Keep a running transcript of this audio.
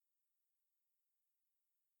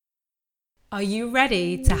Are you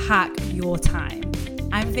ready to hack your time?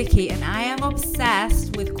 I'm Vicky and I am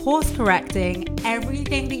obsessed with course correcting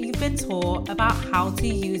everything that you've been taught about how to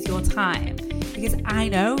use your time, because I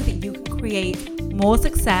know that you can create more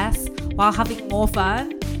success while having more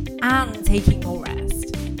fun and taking more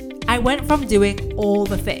rest. I went from doing all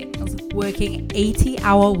the things, working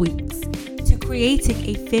 80-hour weeks, to creating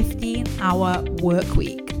a 15-hour work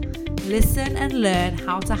week. Listen and learn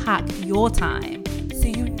how to hack your time so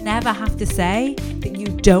you never have to say that you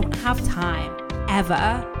don't have time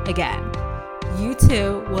ever again. You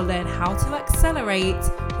too will learn how to accelerate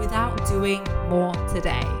without doing more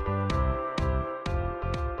today.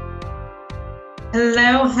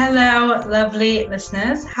 Hello, lovely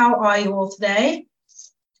listeners. How are you all today?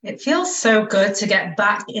 It feels so good to get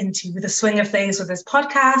back into the swing of things with this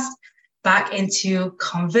podcast, back into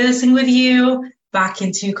conversing with you, back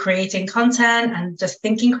into creating content and just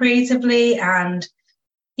thinking creatively. And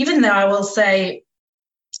even though I will say,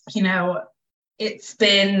 it's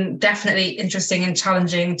been definitely interesting and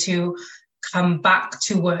challenging to come back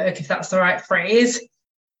to work, if that's the right phrase,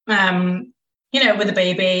 with a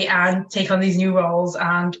baby and take on these new roles.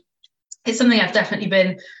 And it's something I've definitely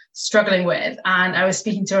been struggling with. And I was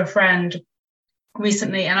speaking to a friend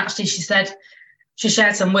recently, and actually she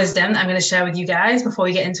shared some wisdom that I'm going to share with you guys before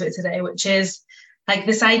we get into it today, which is like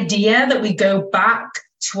this idea that we go back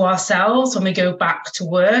to ourselves when we go back to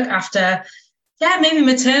work after, maybe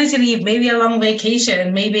maternity leave, maybe a long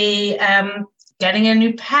vacation, maybe getting a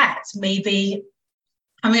new pet, maybe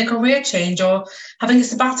having a career change or having a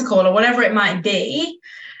sabbatical or whatever it might be.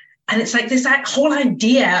 And it's like this whole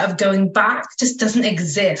idea of going back just doesn't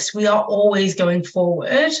exist. We are always going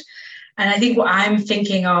forward. And I think what I'm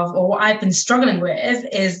thinking of, or what I've been struggling with,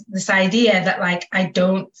 is this idea that I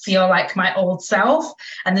don't feel like my old self.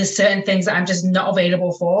 And there's certain things that I'm just not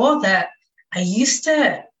available for that I used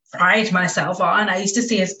to pride myself on. I used to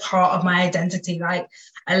see as part of my identity. Like,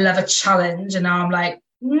 I love a challenge. And now I'm like,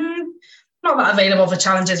 not that available for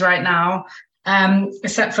challenges right now,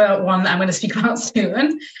 except for one that I'm going to speak about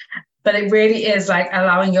soon. But it really is like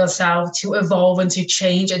allowing yourself to evolve and to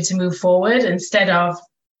change and to move forward instead of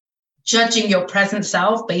judging your present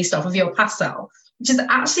self based off of your past self, which is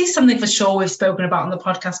actually something for sure we've spoken about on the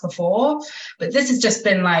podcast before. But this has just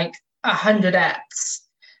been like 100x,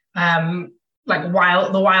 the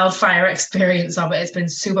wildfire experience of it. It's been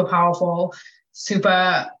super powerful,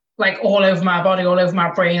 super all over my body, all over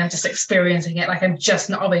my brain. I'm just experiencing it. I'm just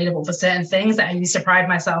not available for certain things that I used to pride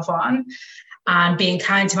myself on. And being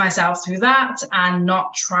kind to myself through that and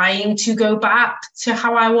not trying to go back to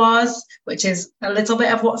how I was, which is a little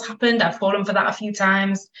bit of what's happened. I've fallen for that a few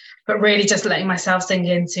times, but really just letting myself sink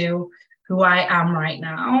into who I am right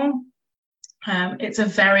now. It's a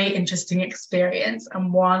very interesting experience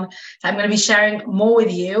and one that I'm going to be sharing more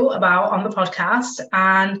with you about on the podcast.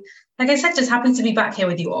 And like I said, just happy to be back here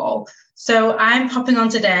with you all. So I'm popping on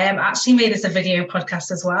today. I've actually made this a video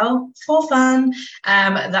podcast as well for fun.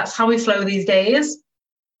 That's how we flow these days.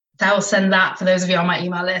 So I will send that for those of you on my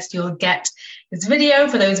email list. You'll get this video.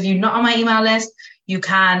 For those of you not on my email list, you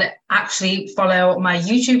can actually follow my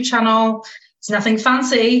YouTube channel. It's nothing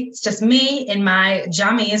fancy. It's just me in my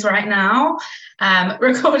jammies right now,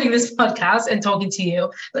 recording this podcast and talking to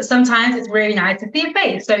you. But sometimes it's really nice to see a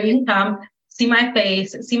face. So you can come see my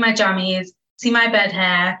face, see my jammies, see my bed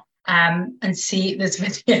hair, and see this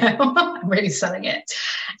video. I'm really selling it.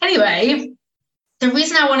 Anyway, the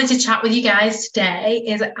reason I wanted to chat with you guys today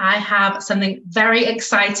is I have something very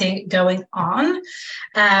exciting going on,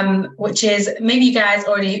 which is, maybe you guys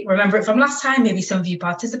already remember it from last time. Maybe some of you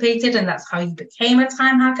participated and that's how you became a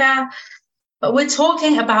time hacker. But we're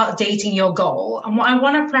talking about dating your goal. And what I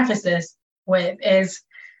want to preface this with is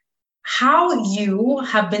how you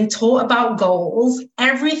have been taught about goals,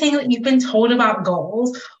 everything that you've been told about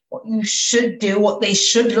goals, what you should do, what they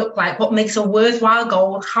should look like, what makes a worthwhile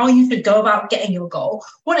goal, how you should go about getting your goal,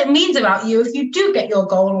 what it means about you if you do get your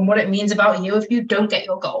goal, and what it means about you if you don't get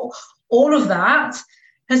your goal. All of that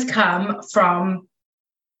has come from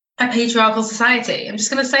a patriarchal society. I'm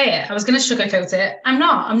just going to say it. I was going to sugarcoat it. I'm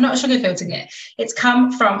not sugarcoating it. It's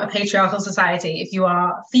come from a patriarchal society. If you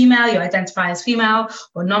are female, you identify as female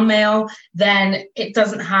or non-male, then it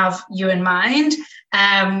doesn't have you in mind.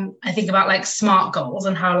 I think about SMART goals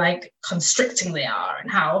and how constricting they are,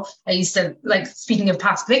 and how I used to, speaking of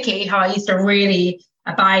past Vicky, how I used to really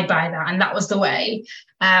abide by that. And that was the way.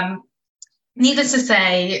 Needless to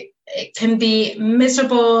say, it can be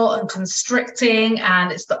miserable and constricting, and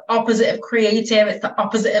it's the opposite of creative. It's the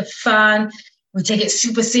opposite of fun. We take it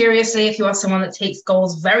super seriously. If you are someone that takes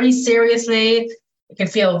goals very seriously, it can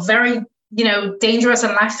feel very, dangerous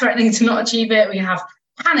and life-threatening to not achieve it. We have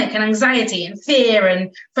panic and anxiety and fear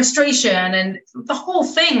and frustration and the whole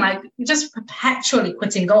thing, like just perpetually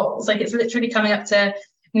quitting goals. Like it's literally coming up to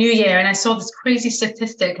New Year, and I saw this crazy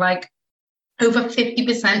statistic, like over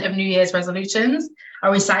 50% of New Year's resolutions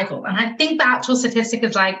are recycled. And I think the actual statistic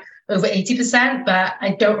is like over 80%, but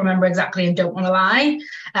I don't remember exactly and don't want to lie.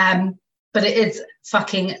 But it is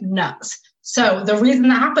fucking nuts. So the reason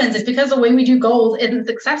that happens is because the way we do goals isn't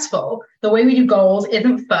successful. The way we do goals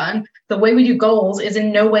isn't fun. The way we do goals is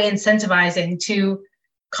in no way incentivizing to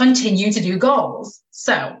continue to do goals.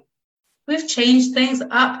 So we've changed things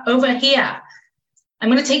up over here. I'm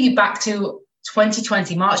going to take you back to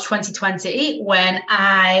 2020, March 2020, when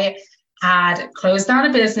I had closed down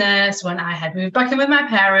a business, when I had moved back in with my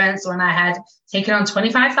parents, when I had taken on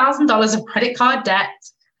 $25,000 of credit card debt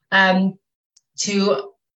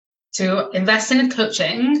to invest in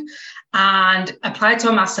coaching, and applied to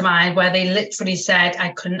a mastermind where they literally said I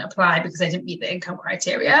couldn't apply because I didn't meet the income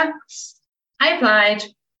criteria. I applied,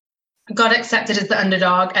 got accepted as the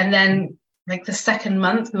underdog, and then like the second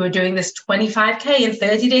month we were doing this 25K in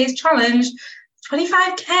 30 days challenge.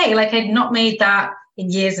 25K, like I'd not made that in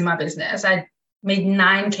years in my business. I'd made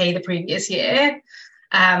 9K the previous year.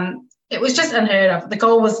 It was just unheard of. The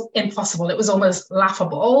goal was impossible. It was almost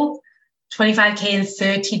laughable. 25K in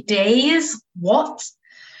 30 days. What?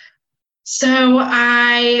 So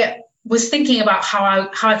I was thinking about how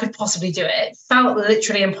I could possibly do it. It felt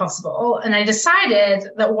literally impossible. And I decided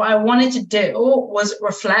that what I wanted to do was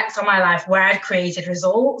reflect on my life where I'd created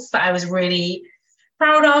results that I was really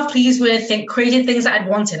proud of, pleased with, created things that I'd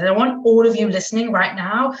wanted. And I want all of you listening right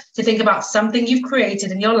now to think about something you've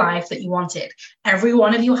created in your life that you wanted. Every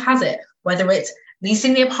one of you has it, whether it's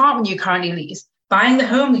leasing the apartment you currently lease, buying the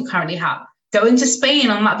home you currently have, going to Spain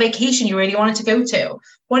on that vacation you really wanted to go to,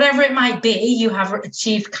 whatever it might be, you have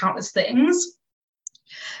achieved countless things.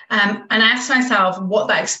 And I asked myself what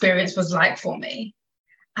that experience was like for me.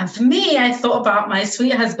 And for me, I thought about my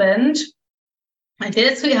sweet husband, my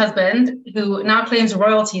dear sweet husband, who now claims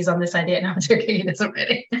royalties on this idea. No, I'm joking, he doesn't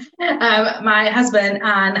really. My husband,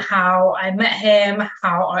 and how I met him,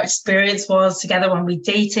 how our experience was together when we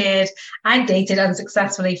dated. I dated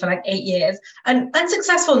unsuccessfully for like 8 years. And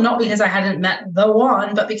unsuccessful not because I hadn't met the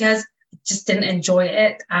one, but because I just didn't enjoy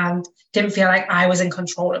it and didn't feel like I was in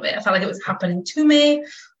control of it. I felt like it was happening to me,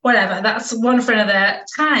 whatever. That's one for another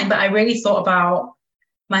time. But I really thought about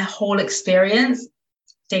my whole experience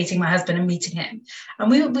dating my husband and meeting him. And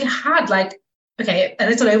we had like, okay, a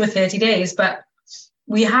little over 30 days, but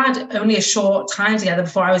we had only a short time together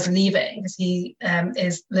before I was leaving, because he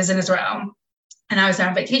lives in Israel. And I was there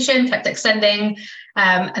on vacation, kept extending.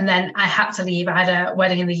 And then I had to leave. I had a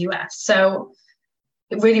wedding in the US. So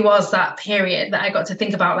it really was that period that I got to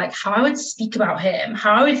think about like how I would speak about him,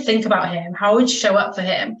 how I would think about him, how I would show up for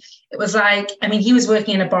him. It was like, I mean, he was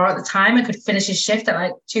working in a bar at the time. I could finish his shift at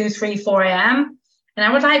like 2, 3, 4 a.m. And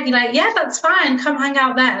I would like be like, yeah, that's fine. Come hang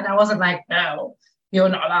out there. And I wasn't like, no, you're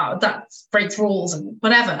not allowed. That breaks rules and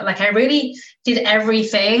whatever. Like I really did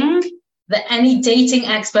everything that any dating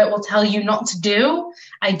expert will tell you not to do.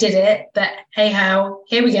 I did it. But hey ho,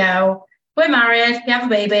 here we go. We're married. We have a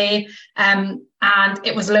baby. And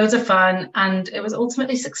it was loads of fun. And it was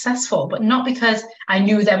ultimately successful, but not because I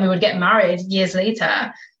knew then we would get married years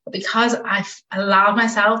later, but because I allowed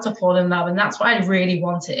myself to fall in love. And that's what I really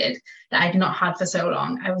wanted, that I'd not had for so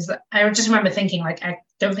long. I just remember thinking like, I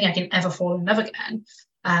don't think I can ever fall in love again.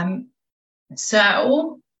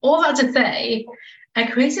 So all that to say, I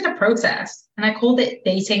created a process and I called it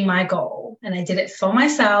Dating My Goal. And I did it for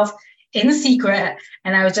myself in secret.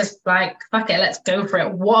 And I was just like, fuck it, let's go for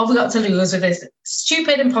it. What have we got to lose with this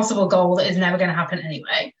stupid, impossible goal that is never going to happen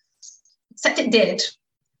anyway? Except it did.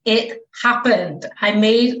 It happened. I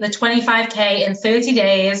made the 25K in 30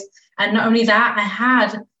 days. And not only that, I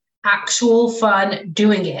had actual fun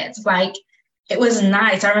doing it. Like, it was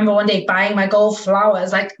nice. I remember one day buying my goal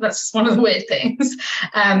flowers. Like, that's just one of the weird things.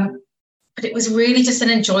 But it was really just an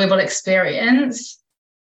enjoyable experience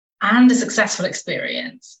and a successful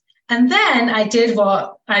experience. And then I did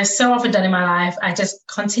what I've so often done in my life. I just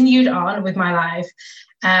continued on with my life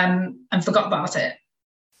and forgot about it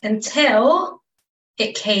until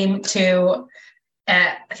it came to,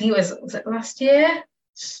 I think was it last year?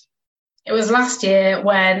 It was last year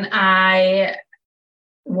when you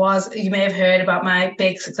may have heard about my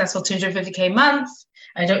big successful 250K month.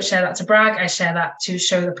 I don't share that to brag. I share that to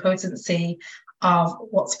show the potency of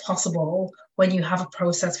what's possible when you have a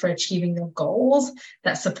process for achieving your goals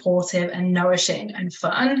that's supportive and nourishing and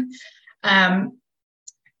fun.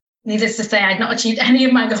 Needless to say, I'd not achieved any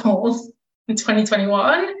of my goals in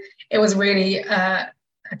 2021. It was really a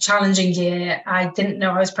challenging year. I didn't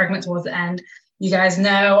know I was pregnant towards the end. You guys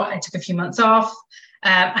know I took a few months off.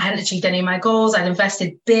 I hadn't achieved any of my goals. I'd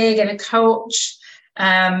invested big in a coach,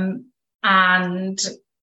 and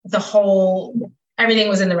everything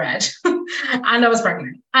was in the red. And I was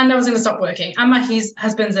pregnant, and I was going to stop working. And my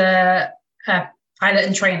husband's a pilot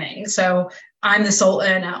in training, so I'm the sole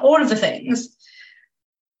earner, all of the things.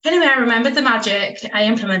 Anyway, I remembered the magic, I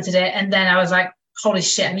implemented it, and then I was like, holy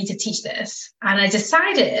shit, I need to teach this. And I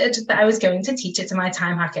decided that I was going to teach it to my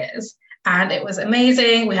time hackers. And it was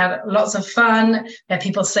amazing. We had lots of fun. We had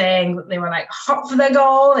people saying that they were like hot for their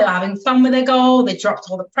goal. They were having fun with their goal. They dropped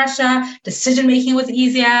all the pressure. Decision-making was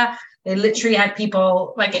easier. They literally had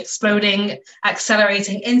people like exploding,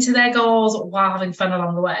 accelerating into their goals while having fun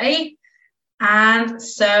along the way. And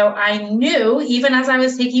so I knew, even as I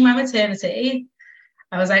was taking my maternity,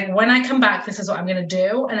 I was like, when I come back, this is what I'm going to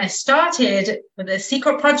do. And I started with a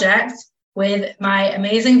secret project with my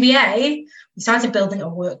amazing VA. We started building a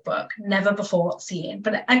workbook, never before seen.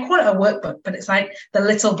 But I call it a workbook, but it's like the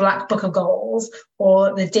little black book of goals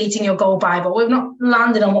or the Dating Your Goal Bible. We've not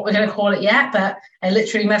landed on what we're going to call it yet, but I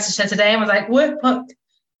literally messaged her today and was like, workbook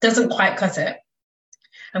doesn't quite cut it.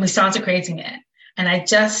 And we started creating it. And I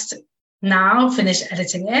just now finished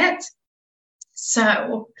editing it.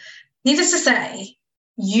 So needless to say,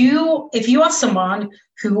 if you are someone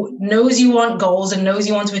who knows you want goals and knows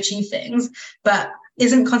you want to achieve things, but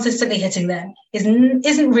isn't consistently hitting them,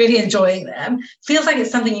 isn't really enjoying them, feels like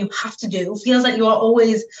it's something you have to do, feels like you are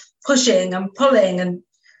always pushing and pulling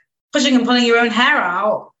your own hair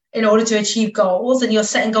out in order to achieve goals, and you're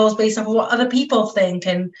setting goals based off of what other people think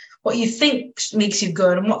and what you think makes you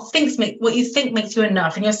good and what you think makes you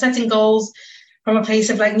enough, and you're setting goals from a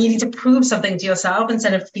place of like needing to prove something to yourself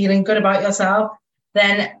instead of feeling good about yourself,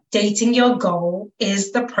 then Dating Your Goal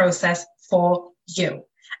is the process for you.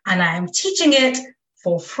 And I am teaching it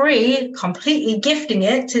for free, completely gifting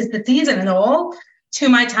it, 'tis the season and all, to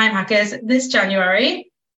my time hackers this January.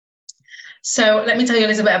 So let me tell you a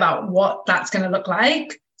little bit about what that's going to look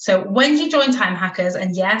like. So when you join Time Hackers,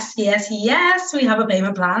 and yes, we have a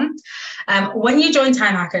payment plan. When you join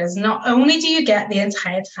Time Hackers, not only do you get the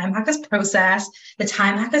entire Time Hackers process, the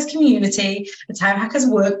Time Hackers community, the Time Hackers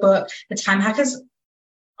workbook, the Time Hackers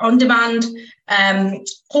on-demand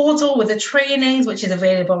portal with the trainings, which is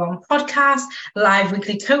available on podcasts, live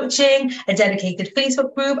weekly coaching, a dedicated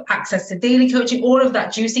Facebook group, access to daily coaching, all of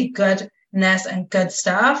that juicy goodness and good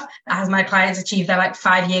stuff that has my clients achieve their like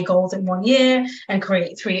 5-year goals in 1 year and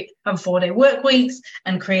create 3 and 4 day work weeks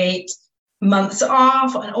and create months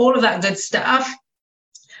off and all of that good stuff.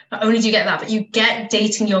 Not only do you get that, but you get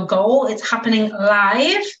Dating Your Goal. It's happening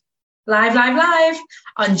live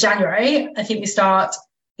on January. I think we start.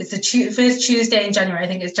 It's the first Tuesday in January. I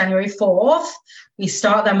think it's January 4th. We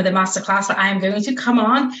start then with a masterclass that I am going to come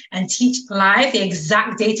on and teach live the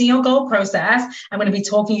exact Dating Your Goal process. I'm going to be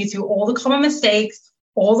talking you through all the common mistakes,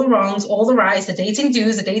 all the wrongs, all the rights, the dating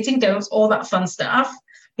do's, the dating don'ts, all that fun stuff.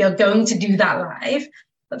 We are going to do that live.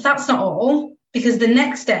 But that's not all, because the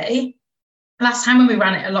next day, last time when we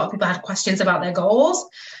ran it, a lot of people had questions about their goals.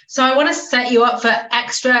 So I want to set you up for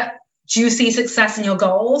extra juicy success in your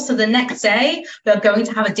goals. So the next day, we are going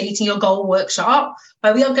to have a Dating Your Goal workshop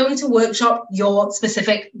where we are going to workshop your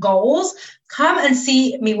specific goals. Come and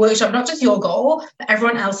see me workshop, not just your goal, but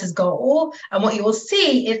everyone else's goal. And what you will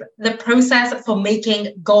see is the process for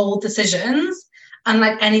making goal decisions,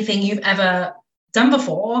 unlike anything you've ever done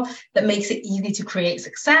before, that makes it easy to create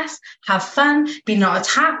success, have fun, be not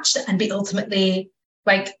attached, and be ultimately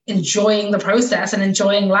like enjoying the process and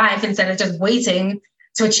enjoying life instead of just waiting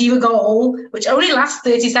to achieve a goal, which only lasts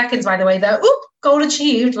 30 seconds, by the way, though. Oop, goal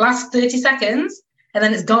achieved, lasts 30 seconds, and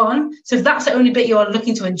then it's gone. So if that's the only bit you're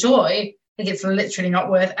looking to enjoy, I think it's literally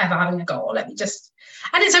not worth ever having a goal. And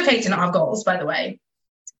it's okay to not have goals, by the way,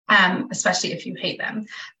 especially if you hate them.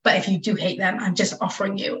 But if you do hate them, I'm just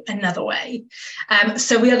offering you another way.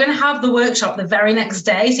 So we are going to have the workshop the very next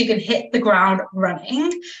day, so you can hit the ground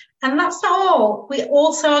running. And that's not all. We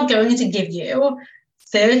also are going to give you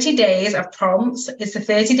 30 days of prompts. It's a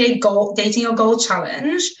 30-day goal, Dating Your Goal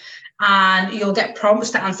challenge. And you'll get prompts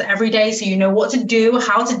to answer every day, so you know what to do,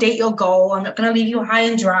 how to date your goal. I'm not going to leave you high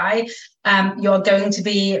and dry. You're going to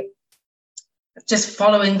be just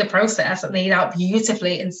following the process laid out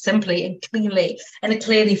beautifully and simply and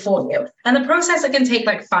clearly for you. And the process, it can take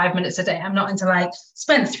like 5 minutes a day. I'm not into like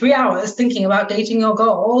spend 3 hours thinking about dating your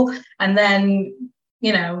goal and then,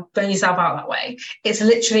 burn yourself out that way. It's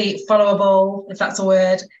literally followable, if that's a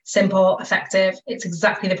word, simple, effective. It's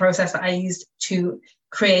exactly the process that I used to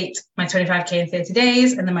create my 25K in 30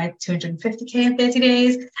 days and then my 250K in 30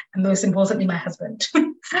 days. And most importantly, my husband.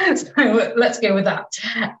 So let's go with that.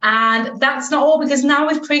 And that's not all, because now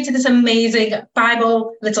we've created this amazing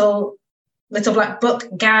Bible, little black book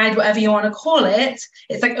guide, whatever you want to call it.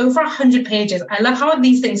 It's like over 100 pages. I love how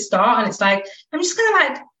these things start. And it's like, I'm just going to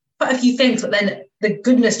like put a few things, but then the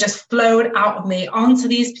goodness just flowed out of me onto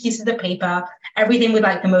these pieces of paper. Everything with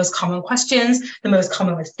like the most common questions, the most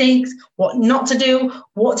common mistakes, what not to do,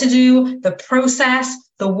 what to do, the process,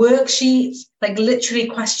 the worksheets, like literally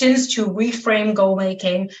questions to reframe goal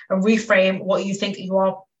making and reframe what you think you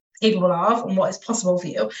are capable of and what is possible for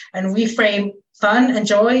you, and reframe fun and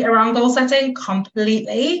joy around goal setting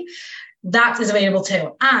completely. That is available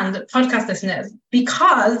too. And podcast listeners,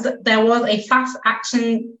 because there was a fast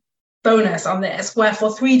action bonus on this, where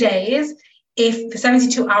for 3 days, for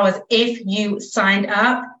 72 hours, if you signed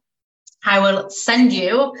up, I will send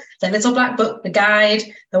you the little black book, the guide,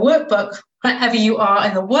 the workbook, wherever you are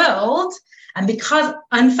in the world. And because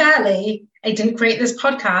unfairly, I didn't create this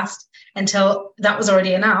podcast until that was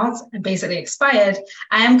already announced and basically expired,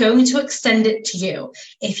 I am going to extend it to you.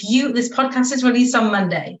 This podcast is released on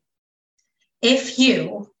Monday. If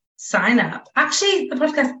you sign up, actually the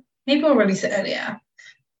podcast, maybe we'll release it earlier.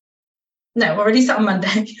 No, we'll release it on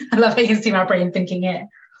Monday. I love how you can see my brain thinking here.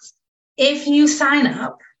 If you sign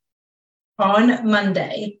up on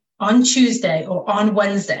Monday, on Tuesday, or on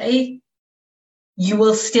Wednesday, you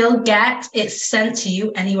will still get it sent to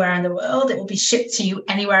you anywhere in the world. It will be shipped to you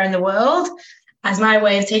anywhere in the world as my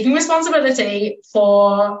way of taking responsibility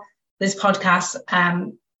for this podcast,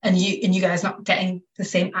 and you guys not getting the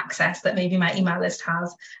same access that maybe my email list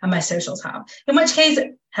has and my socials have. In which case,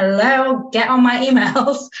 hello, get on my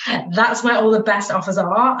emails. That's where all the best offers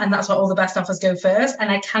are, and that's where all the best offers go first. And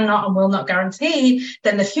I cannot and will not guarantee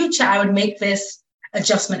that in the future I would make this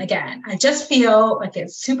adjustment again. I just feel like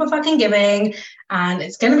it's super fucking giving and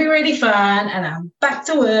it's going to be really fun, and I'm back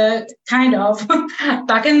to work, kind of,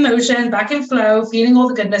 back in motion, back in flow, feeling all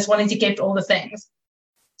the goodness, wanting to gift all the things.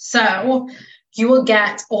 So you will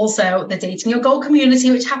get also the Dating Your Goal community,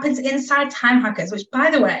 which happens inside Time Hackers, which, by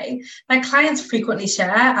the way, my clients frequently share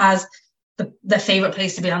as the favorite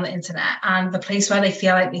place to be on the internet, and the place where they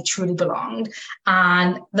feel like they truly belong,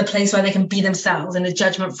 and the place where they can be themselves in a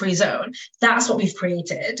judgment-free zone. That's what we've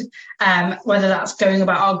created. Whether that's going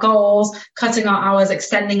about our goals, cutting our hours,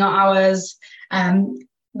 extending our hours,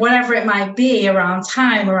 whatever it might be around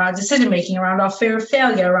time, around decision-making, around our fear of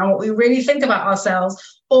failure, around what we really think about ourselves,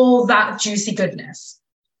 all that juicy goodness.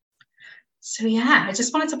 So yeah, I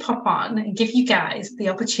just wanted to pop on and give you guys the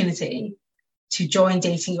opportunity to join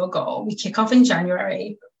Dating Your Goal. We kick off in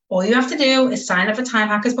January. All you have to do is sign up for Time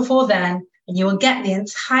Hackers before then, and you will get the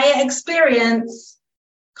entire experience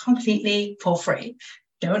completely for free.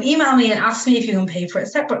 Don't email me and ask me if you can pay for it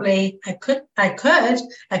separately. I could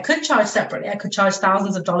charge separately. I could charge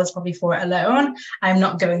thousands of dollars probably for it alone. I'm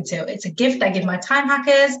not going to. It's a gift I give my Time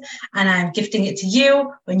Hackers, and I'm gifting it to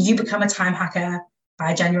you when you become a Time Hacker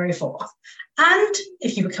by January 4th. And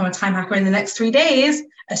if you become a Time Hacker in the next 3 days,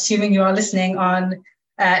 assuming you are listening on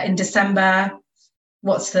in December,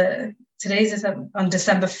 on December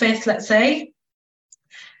 5th, let's say,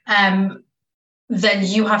 then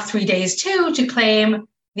you have 3 days too to claim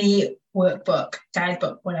the workbook,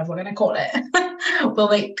 guidebook, whatever we're going to call it.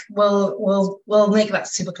 We'll make that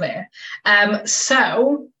super clear.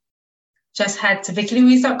 So just head to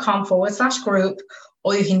VickyLouise.com/group,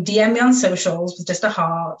 or you can DM me on socials with just a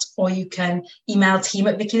heart, or you can email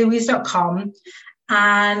team@VickyLouise.com,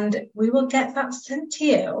 and we will get that sent to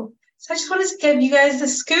you. So I just wanted to give you guys the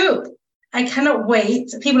scoop. I cannot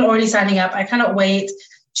wait. People are already signing up. I cannot wait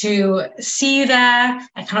to see you there.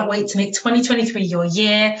 I cannot wait to make 2023 your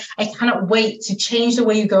year. I cannot wait to change the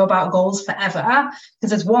way you go about goals forever, because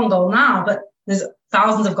there's one goal now, but there's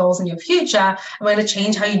thousands of goals in your future, and we're going to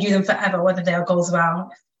change how you do them forever, whether they are goals around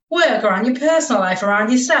work, around your personal life, around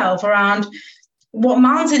yourself, around what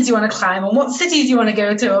mountains you want to climb, and what cities you want to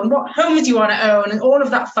go to, and what homes you want to own, and all of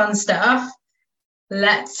that fun stuff.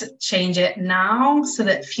 Let's change it now so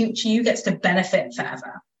that future you gets to benefit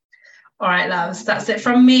forever. All right, loves, that's it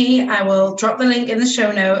from me. I will drop the link in the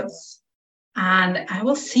show notes, and I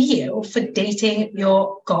will see you for Dating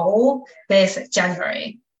Your Goal this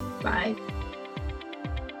January. Bye.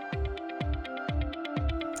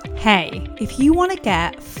 Hey, if you want to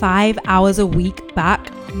get 5 hours a week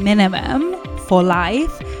back minimum for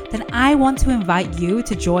life, then I want to invite you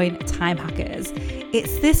to join Time Hackers.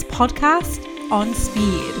 It's this podcast on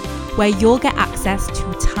speed, where you'll get access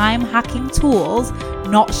to time hacking tools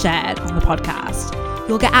not shared on the podcast.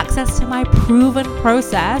 You'll get access to my proven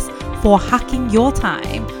process for hacking your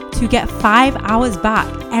time to to get 5 hours back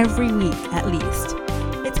every week at least.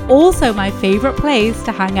 It's also my favorite place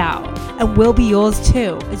to hang out, and will be yours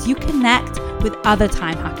too, as you connect with other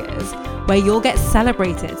time hackers, where you'll get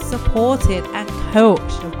celebrated, supported, and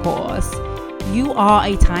coached, of course. You are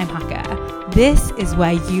a time hacker. This is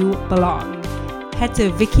where you belong. Head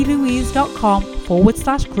to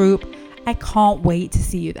vickylouise.com/group. I can't wait to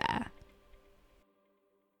see you there.